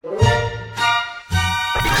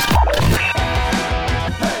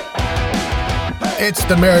It's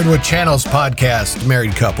the Married with Channels podcast.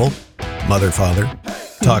 Married couple, mother, father,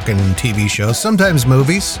 talking TV shows, sometimes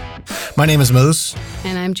movies. My name is Moose.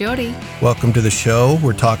 And I'm Jody. Welcome to the show.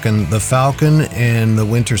 We're talking The Falcon and the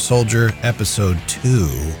Winter Soldier, episode 2.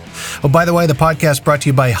 Oh, by the way, the podcast brought to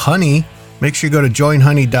you by Honey. Make sure you go to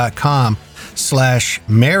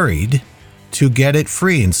joinhoney.com/married to get it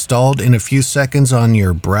free, installed in a few seconds on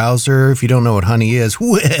your browser. If you don't know what Honey is,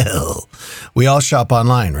 well, we all shop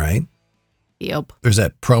online, right? Yep. There's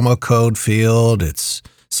that promo code field. It's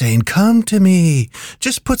saying, come to me.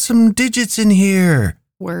 Just put some digits in here.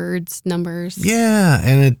 Words, numbers. Yeah,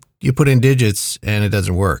 and you put in digits and it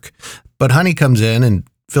doesn't work. But Honey comes in and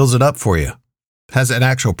fills it up for you. Has an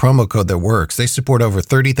actual promo code that works. They support over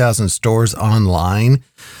 30,000 stores online.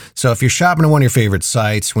 So if you're shopping at one of your favorite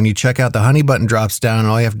sites, when you check out, the Honey button drops down and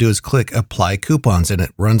all you have to do is click apply coupons and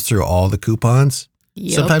it runs through all the coupons.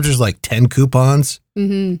 Yep. Sometimes there's like 10 coupons.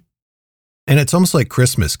 Mm-hmm. And it's almost like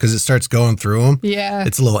Christmas because it starts going through them. Yeah.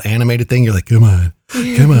 It's a little animated thing. You're like, come on,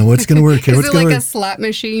 what's going to work here? Is What's it going like to a slot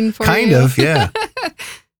machine for Kind you? of, yeah.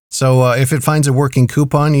 So if it finds a working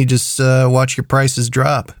coupon, you just watch your prices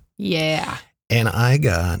drop. Yeah. And I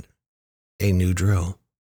got a new drill.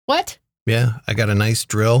 What? Yeah, I got a nice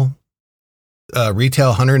drill.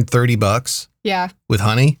 Retail $130 Yeah. with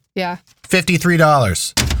Honey. Yeah.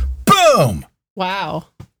 $53. Boom! Wow.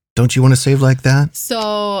 Don't you want to save like that?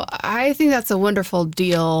 So I think that's a wonderful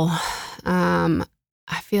deal. I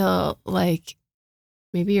feel like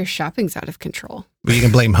maybe your shopping's out of control. But you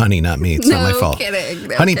can blame Honey, not me. It's not my fault. Kidding.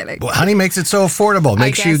 No Honey, kidding. Honey makes it so affordable.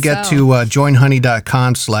 Make sure you get so. to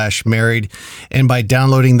joinhoney.com/married. And by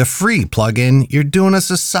downloading the free plugin, you're doing us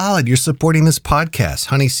a solid. You're supporting this podcast.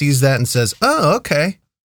 Honey sees that and says, oh, okay.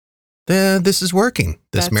 This is working.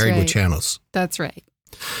 This That's Married with right. Channels. That's right.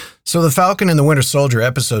 So The Falcon and the Winter Soldier,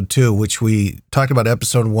 episode 2, which we talked about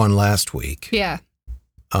episode 1 last week. Yeah.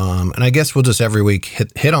 And I guess we'll just every week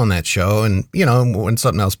hit on that show. And, you know, when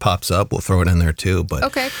something else pops up, we'll throw it in there too. But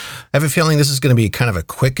Okay. I have a feeling this is going to be kind of a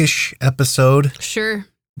quickish episode Sure.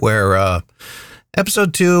 where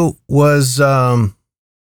episode 2 was, I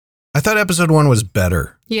thought episode 1 was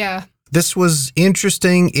better. Yeah. This was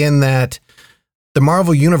interesting in that the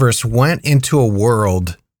Marvel Universe went into a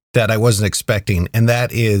world that I wasn't expecting. And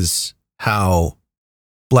that is how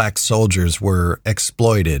black soldiers were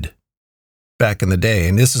exploited back in the day.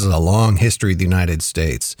 And this is a long history of the United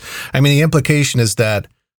States. I mean, the implication is that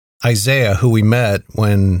Isaiah, who we met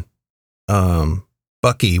when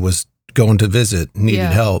Bucky was going to visit,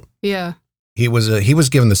 needed help. Yeah. He was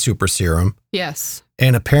given the super serum. Yes.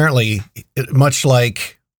 And apparently, much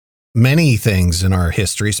like many things in our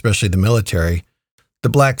history, especially the military, the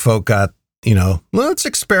black folk got, let's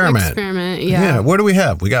experiment. Experiment. Yeah. Yeah. What do we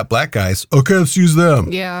have? We got black guys. Okay, let's use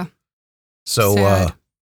them. Yeah. So, Sad.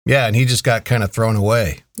 yeah, and he just got kind of thrown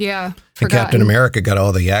away. Yeah. And Forgotten. Captain America got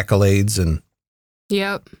all the accolades. And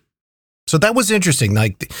Yep. so that was interesting.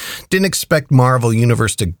 Like, didn't expect Marvel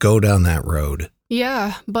Universe to go down that road.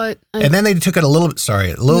 Yeah. But. And then they took it a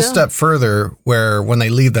little step further where when they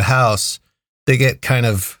leave the house, they get kind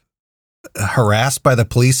of harassed by the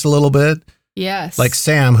police a little bit. Yes. Like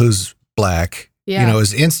Sam, who's black, Yeah.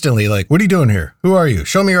 is instantly like, what are you doing here? Who are you?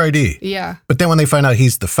 Show me your ID. Yeah. But then when they find out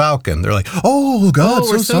he's the Falcon, they're like, oh, God,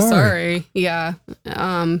 we're so sorry. sorry. Yeah.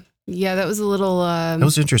 Yeah, that was a little That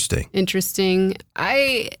was interesting. interesting.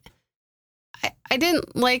 I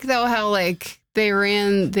didn't like though how like they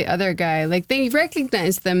ran the other guy. Like they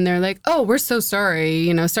recognized them. They're like, "Oh, we're so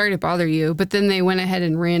sorry. Sorry to bother you." But then they went ahead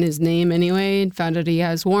and ran his name anyway and found out he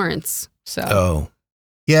has warrants. So Oh.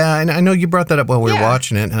 Yeah, and I know you brought that up while we were Yeah.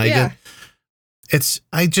 watching it, and Yeah.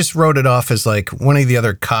 I just wrote it off as like one of the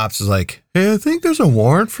other cops is like, hey, I think there's a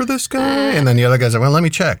warrant for this guy. And then the other guy's like, well, let me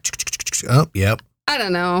check. Oh, yep. I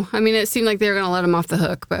don't know. I mean, it seemed like they were going to let him off the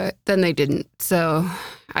hook, but then they didn't. So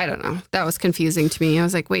I don't know. That was confusing to me. I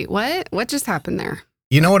was like, wait, what? What just happened there?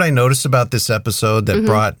 You know what I noticed about this episode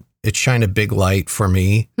that it shined a big light for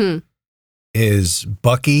me is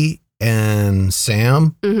Bucky and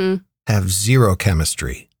Sam have zero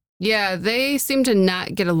chemistry. Yeah, they seem to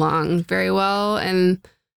not get along very well. And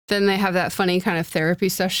then they have that funny kind of therapy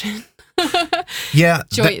session. Yeah.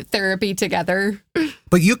 Joint therapy together.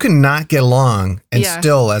 But you can not get along and Yeah.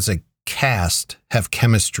 still, as a cast, have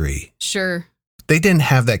chemistry. Sure. They didn't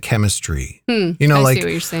have that chemistry. I like see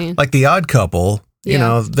what you're saying. like the Odd Couple,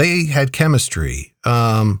 Yeah. they had chemistry.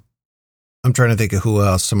 I'm trying to think of who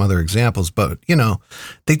else, some other examples, but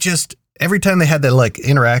they just, every time they had that like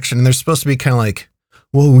interaction, and they're supposed to be kind of like,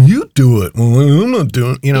 well, you do it. Well, I'm not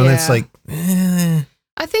doing it. And it's like,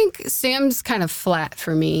 I think Sam's kind of flat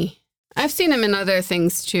for me. I've seen him in other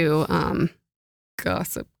things too.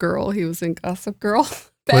 Gossip Girl. He was in Gossip Girl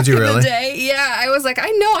back Would you in really? the day. Yeah, I was like,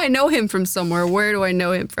 I know him from somewhere. Where do I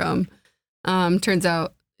know him from? Turns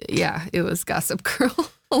out, yeah, it was Gossip Girl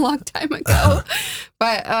a long time ago.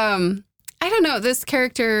 But I don't know. This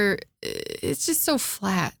character, it's just so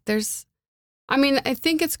flat. I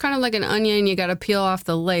think it's kind of like an onion. You got to peel off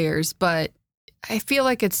the layers, but I feel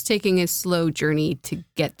like it's taking a slow journey to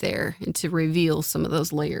get there and to reveal some of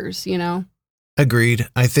those layers, you know? Agreed.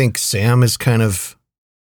 I think Sam is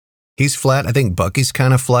he's flat. I think Bucky's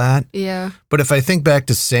kind of flat. Yeah. But if I think back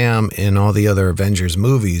to Sam in all the other Avengers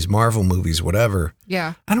movies, Marvel movies, whatever,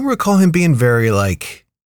 Yeah. I don't recall him being very like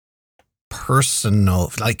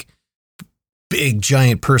personal, like big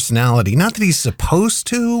giant personality. Not that he's supposed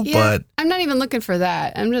to, Yeah, but I'm not even looking for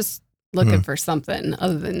that. I'm just looking for something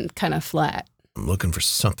other than kind of flat. I'm looking for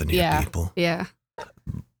something here, Yeah. people. Yeah.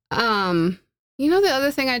 The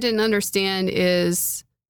other thing I didn't understand is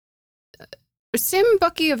Sam and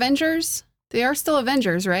Bucky Avengers? They are still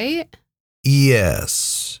Avengers, right?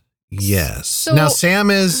 Yes. So- Now Sam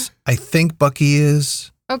is, I think Bucky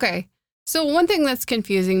is. Okay. So one thing that's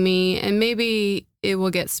confusing me, and maybe it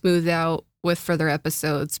will get smoothed out with further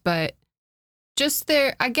episodes, but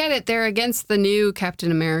I get it. They're against the new Captain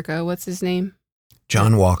America. What's his name?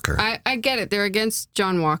 John Walker. I get it. They're against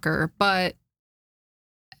John Walker, but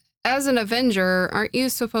as an Avenger, aren't you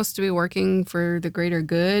supposed to be working for the greater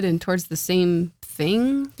good and towards the same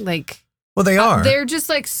thing? Like, Well, they are. they're just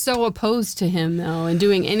like so opposed to him though, and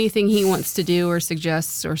doing anything he wants to do or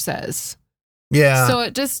suggests or says. Yeah. So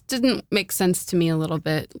it just didn't make sense to me a little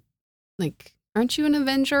bit. Like, aren't you an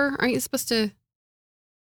Avenger? Aren't you supposed to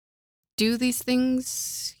do these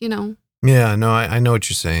things? You know? Yeah, no, I know what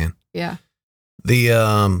you're saying. Yeah.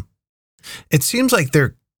 It seems like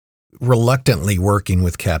they're reluctantly working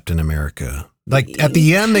with Captain America. Like at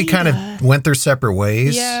the end, they kind of Kinda. went their separate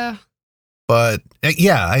ways. Yeah. But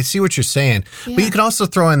yeah, I see what you're saying. Yeah. But you can also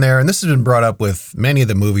throw in there, and this has been brought up with many of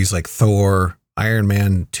the movies like Thor, Iron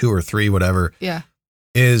Man 2 or 3, whatever, Yeah.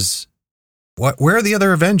 is where are the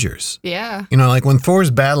other Avengers? Yeah. You know, like when Thor's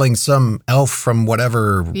battling some elf from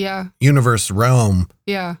whatever Yeah. universe realm,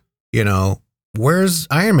 Yeah. you know, where's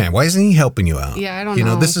Iron Man? Why isn't he helping you out? Yeah. I don't You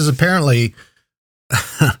know. know, this is apparently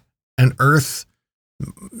an Earth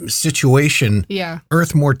situation, Yeah.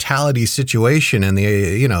 Earth mortality situation, and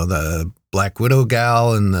the Black Widow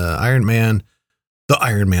gal and the Iron Man. The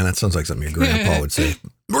Iron Man, that sounds like something your grandpa would say.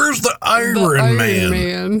 Where's the Iron, Iron Man?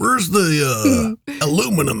 Man. Where's the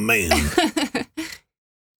aluminum man?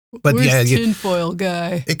 But Where's yeah, tinfoil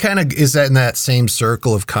guy? it kind of is in that same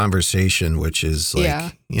circle of conversation, which is like,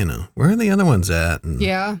 Yeah. Where are the other ones at? And,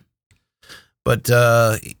 Yeah. But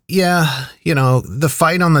yeah, the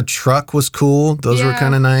fight on the truck was cool. Those were Yeah,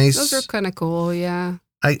 kind of nice. Those are kind of cool. Yeah.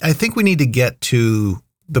 I think we need to get to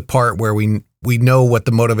the part where we know what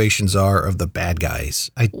the motivations are of the bad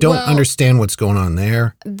guys. I don't Well- understand what's going on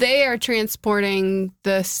there. They are transporting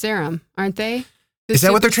the serum, aren't they? The Is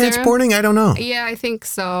that what they're super serum? transporting? I don't know. Yeah, I think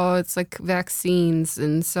so. It's like vaccines.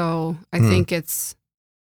 And so I think it's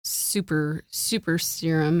super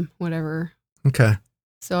serum, whatever. Okay.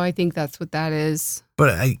 So I think that's what that is.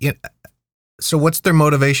 But so what's their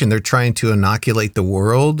motivation? They're trying to inoculate the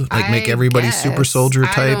world, like make I everybody super guess. soldier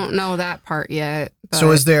I type. don't know that part yet. So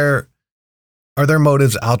but- are their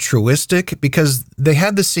motives altruistic? Because they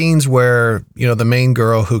had the scenes where, the main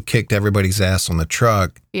girl who kicked everybody's ass on the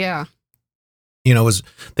truck, Yeah.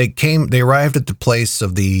 they arrived at the place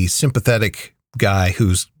of the sympathetic guy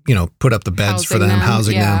who's, put up the beds for them,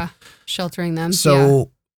 housing them. Sheltering them.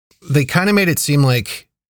 So they kind of made it seem like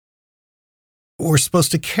we're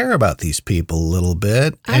supposed to care about these people a little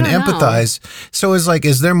bit I and don't know. empathize. So is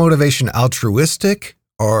their motivation altruistic,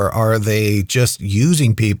 or are they just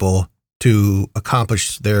using people to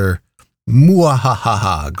accomplish their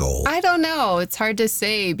muahaha goal? I don't know. It's hard to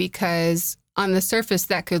say because on the surface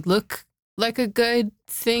that could look like a good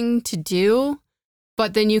thing to do,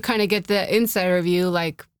 but then you kind of get the insider view,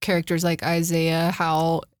 like characters like Isaiah,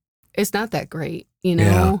 how it's not that great, and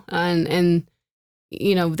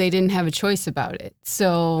they didn't have a choice about it.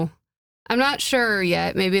 So I'm not sure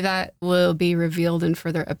yet. Maybe that will be revealed in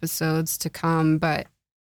further episodes to come, but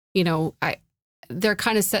they're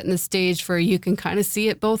kind of setting the stage for you can kind of see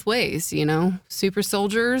it both ways, super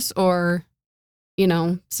soldiers or,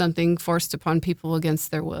 something forced upon people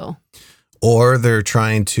against their will. Or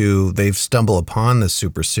they've stumbled upon the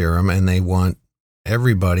super serum and they want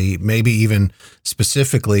everybody, maybe even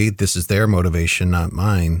specifically, this is their motivation, not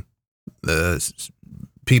mine. The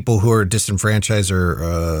people who are disenfranchised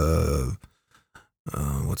or,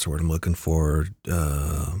 what's the word I'm looking for?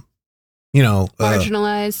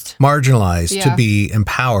 marginalized. marginalized to Yeah. be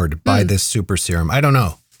empowered by this super serum. I don't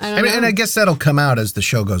know. I don't know. And I guess that'll come out as the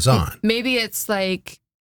show goes on. Maybe it's like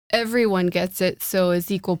everyone gets it, so it's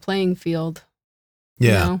equal playing field. Yeah.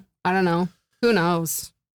 You know? I don't know. Who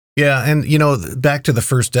knows? Yeah. And, back to the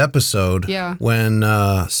first episode Yeah. when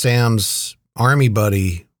Sam's army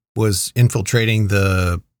buddy was infiltrating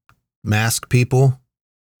the mask people.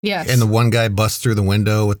 Yes. And the one guy busts through the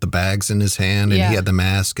window with the bags in his hand and Yeah. he had the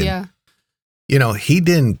mask. And, yeah. he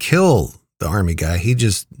didn't kill the army guy. He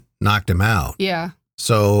just knocked him out. Yeah.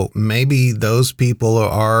 So maybe those people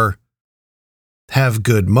have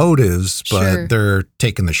good motives, but Sure. they're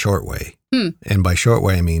taking the short way. And by short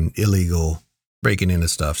way, I mean illegal, breaking into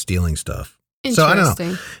stuff, stealing stuff. So I don't know.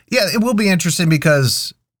 Interesting. Yeah, it will be interesting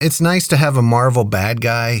because it's nice to have a Marvel bad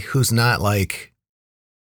guy who's not like,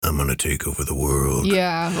 I'm going to take over the world.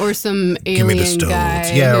 Yeah. Or some Give me the alien stones.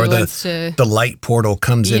 guy. Yeah, who or wants to, the light portal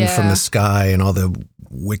comes in from Yeah. the sky and all the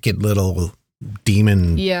wicked little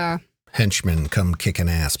demon yeah. henchmen come kicking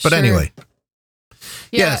ass. But Sure. anyway.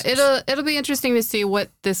 Yeah, Yes. it'll be interesting to see what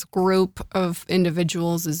this group of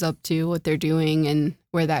individuals is up to, what they're doing, and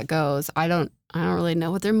where that goes. I don't really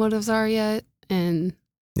know what their motives are yet, and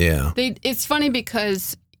Yeah. it's funny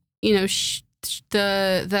because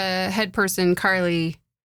the head person Carly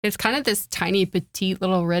is kind of this tiny petite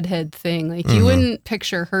little redhead thing. Like you Mhm. wouldn't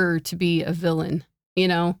picture her to be a villain,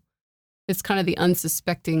 It's kind of the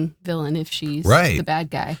unsuspecting villain if she's Right. the bad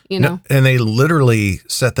guy, No, and they literally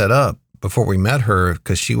set that up before we met her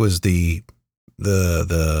because she was the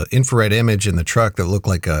infrared image in the truck that looked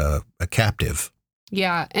like a captive.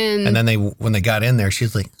 Yeah, And then when they got in there,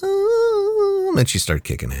 she's like, oh, and she started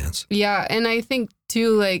kicking ass. yeah, and I think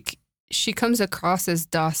too, like she comes across as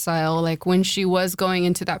docile. Like when she was going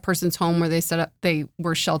into that person's home where they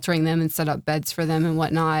were sheltering them and set up beds for them and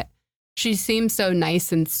whatnot. She seemed so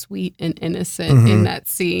nice and sweet and innocent in that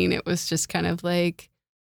scene. It was just kind of like,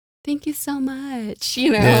 thank you so much,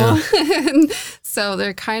 Yeah. So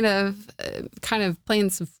they're kind of playing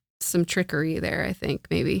some trickery there, I think,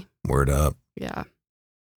 maybe. Word up. Yeah.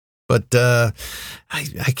 But I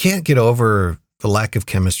can't get over the lack of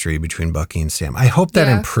chemistry between Bucky and Sam. I hope that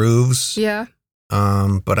Yeah. improves. Yeah.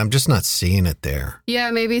 But I'm just not seeing it there.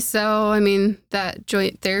 Yeah, maybe so. I mean, that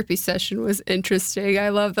joint therapy session was interesting. I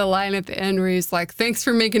love the line at the end where he's like, thanks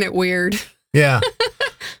for making it weird. Yeah.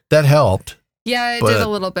 That helped. Yeah, it But- did a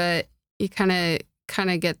little bit. You kind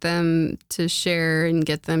of get them to share and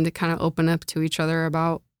get them to kind of open up to each other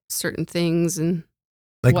about certain things. And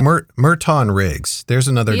Like What- Murtaugh and Riggs. There's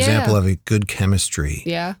another Yeah. example of a good chemistry.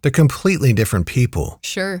 yeah, They're completely different people.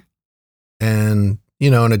 sure. And,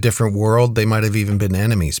 in a different world, they might have even been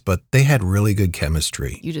enemies, but they had really good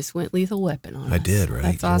chemistry. You just went Lethal Weapon on I us. did, right?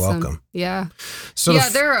 That's You're awesome. welcome. Yeah. So Yeah,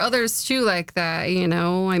 there are others too like that,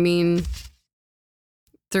 I mean,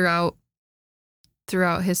 throughout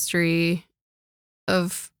history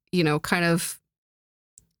of, kind of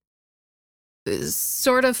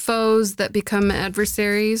sort of foes that become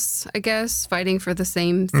adversaries, I guess, fighting for the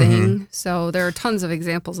same thing. So there are tons of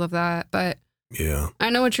examples of that, but yeah. I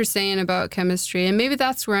know what you're saying about chemistry, and maybe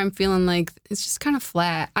that's where I'm feeling like it's just kind of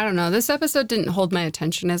flat. I don't know. This episode didn't hold my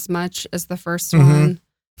attention as much as the first one.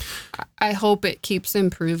 I hope it keeps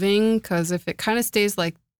improving, because if it kind of stays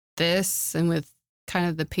like this and with kind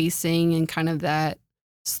of the pacing and kind of that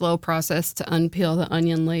slow process to unpeel the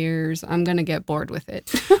onion layers, I'm going to get bored with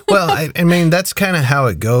it. Well, I mean, that's kind of how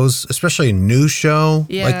it goes, especially a new show.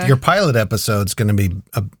 Yeah. Like your pilot episode's going to be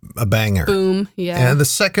a banger. Boom. Yeah. And the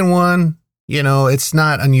second one, it's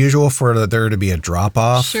not unusual for there to be a drop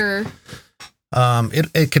off. Sure.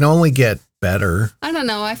 It can only get better. I don't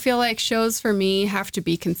know. I feel like shows for me have to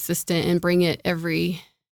be consistent and bring it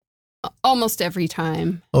almost every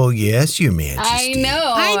time. Oh, yes, Your I Majesty.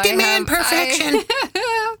 know. I demand perfection.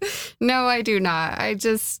 No, I do not.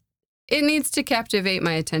 It needs to captivate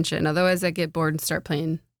my attention. Otherwise, I get bored and start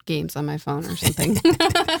playing games on my phone or something.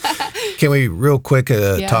 Can we real quick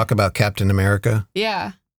Yeah. talk about Captain America?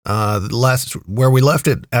 Yeah. Where we left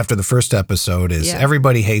it after the first episode is Yeah.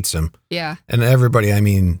 everybody hates him. Yeah. And everybody, I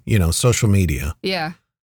mean, social media. Yeah.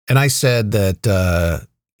 And I said that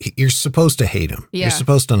you're supposed to hate him. Yeah. You're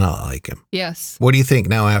supposed to not like him. Yes. What do you think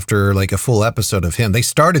now after like a full episode of him? They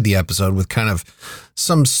started the episode with kind of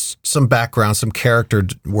some background, some character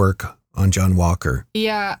work on John Walker.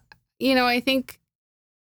 Yeah. I think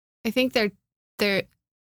they're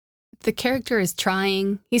the character is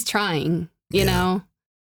trying. He's trying, you Yeah. know.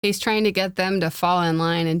 He's trying to get them to fall in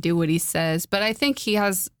line and do what he says, but I think he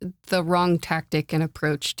has the wrong tactic and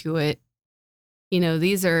approach to it.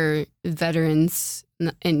 These are veterans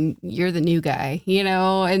and you're the new guy,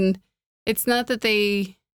 and it's not that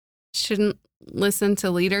they shouldn't listen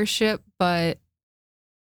to leadership, but,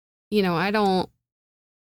 you know,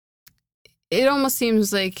 it almost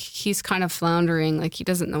seems like he's kind of floundering, like he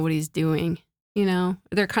doesn't know what he's doing, you know?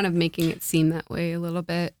 They're kind of making it seem that way a little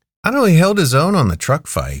bit. I don't know. He held his own on the truck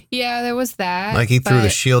fight. Yeah, there was that. Like he threw the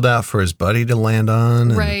shield out for his buddy to land on.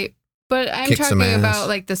 Right. But I'm talking about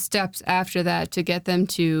like the steps after that to get them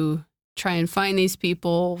to try and find these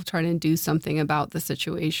people, try to do something about the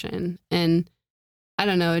situation. And I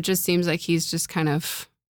don't know. It just seems like he's just kind of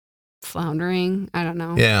floundering. I don't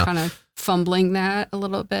know. Yeah. Kind of fumbling that a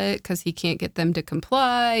little bit because he can't get them to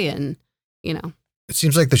comply. And, you know. It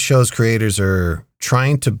seems like the show's creators are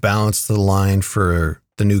trying to balance the line for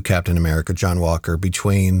the new Captain America, John Walker,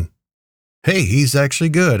 between, hey, he's actually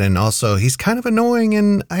good, and also he's kind of annoying,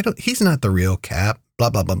 and he's not the real Cap,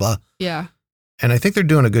 blah, blah, blah, blah. Yeah. And I think they're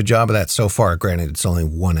doing a good job of that so far. Granted, it's only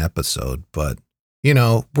one episode, but, you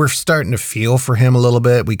know, we're starting to feel for him a little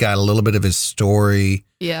bit. We got a little bit of his story.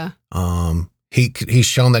 Yeah. He's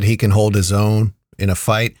shown that he can hold his own in a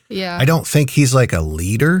fight. Yeah. I don't think he's like a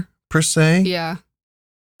leader, per se. Yeah.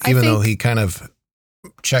 Even though he kind of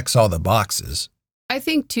checks all the boxes. I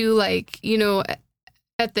think too, like, you know,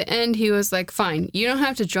 at the end he was like, fine, you don't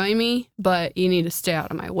have to join me, but you need to stay out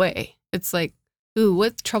of my way. It's like, ooh,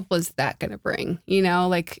 what trouble is that going to bring? You know,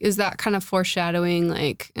 like, is that kind of foreshadowing,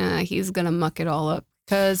 like, he's going to muck it all up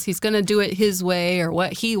because he's going to do it his way or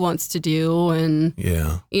what he wants to do. And,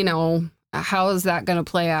 yeah, you know, how is that going to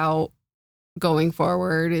play out going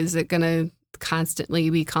forward? Is it going to constantly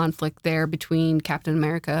be conflict there between Captain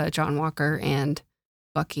America, John Walker, and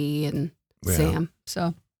Bucky and Sam?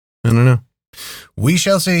 So I don't know. We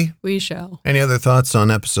shall see. We shall. Any other thoughts on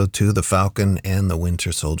episode 2, The Falcon and the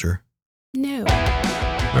Winter Soldier? No.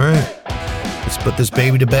 All right. Let's put this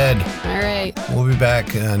baby to bed. All right. We'll be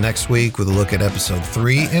back next week with a look at episode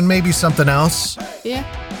 3 and maybe something else. Yeah.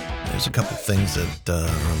 There's a couple things that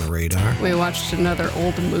are on the radar. We watched another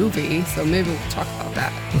old movie, so maybe we'll talk about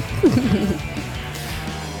that.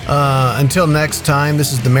 Until next time,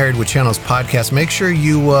 this is the Married with Channels podcast. Make sure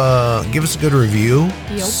you give us a good review.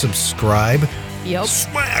 Yep. Subscribe. Yep.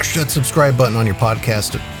 Smash that subscribe button on your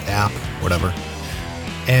podcast app, whatever.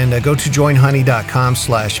 And go to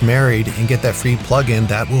joinhoney.com/married and get that free plugin.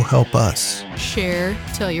 That will help us. Share,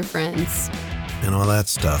 tell your friends. And all that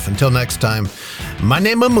stuff. Until next time, my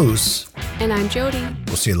name is Moose. And I'm Jody.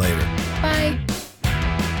 We'll see you later. Bye.